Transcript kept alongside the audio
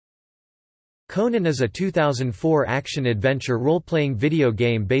Conan is a 2004 action-adventure role-playing video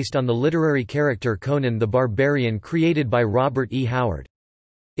game based on the literary character Conan the Barbarian created by Robert E. Howard.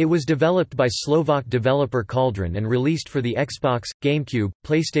 It was developed by Slovak developer Cauldron and released for the Xbox, GameCube,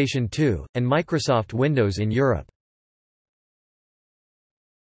 PlayStation 2, and Microsoft Windows in Europe.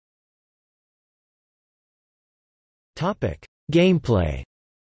 Gameplay.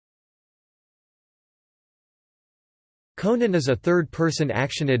 Conan is a third-person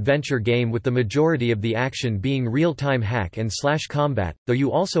action-adventure game with the majority of the action being real-time hack-and-slash combat, though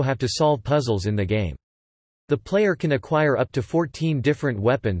you also have to solve puzzles in the game. The player can acquire up to 14 different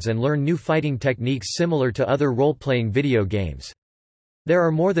weapons and learn new fighting techniques similar to other role-playing video games. There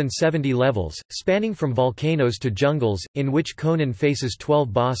are more than 70 levels, spanning from volcanoes to jungles, in which Conan faces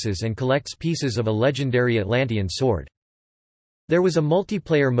 12 bosses and collects pieces of a legendary Atlantean sword. There was a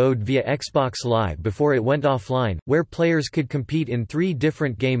multiplayer mode via Xbox Live before it went offline, where players could compete in 3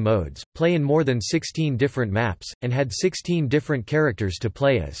 different game modes, play in more than 16 different maps, and had 16 different characters to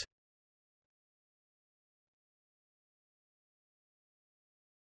play as.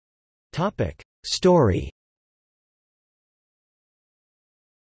 Story.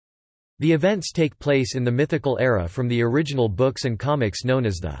 The events take place in the mythical era from the original books and comics known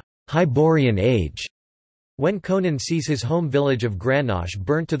as the Hyborian Age. When Conan sees his home village of Granosh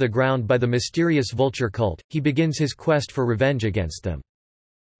burnt to the ground by the mysterious vulture cult, he begins his quest for revenge against them.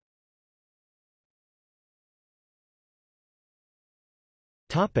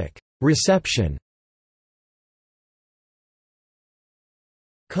 Reception.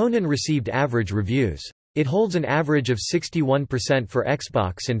 Conan received average reviews. It holds an average of 61% for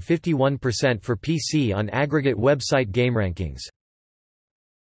Xbox and 51% for PC on aggregate website GameRankings.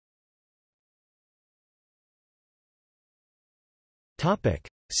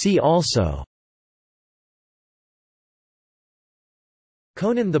 See also: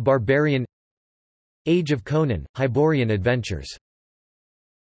 Conan the Barbarian, Age of Conan, Hyborian Adventures.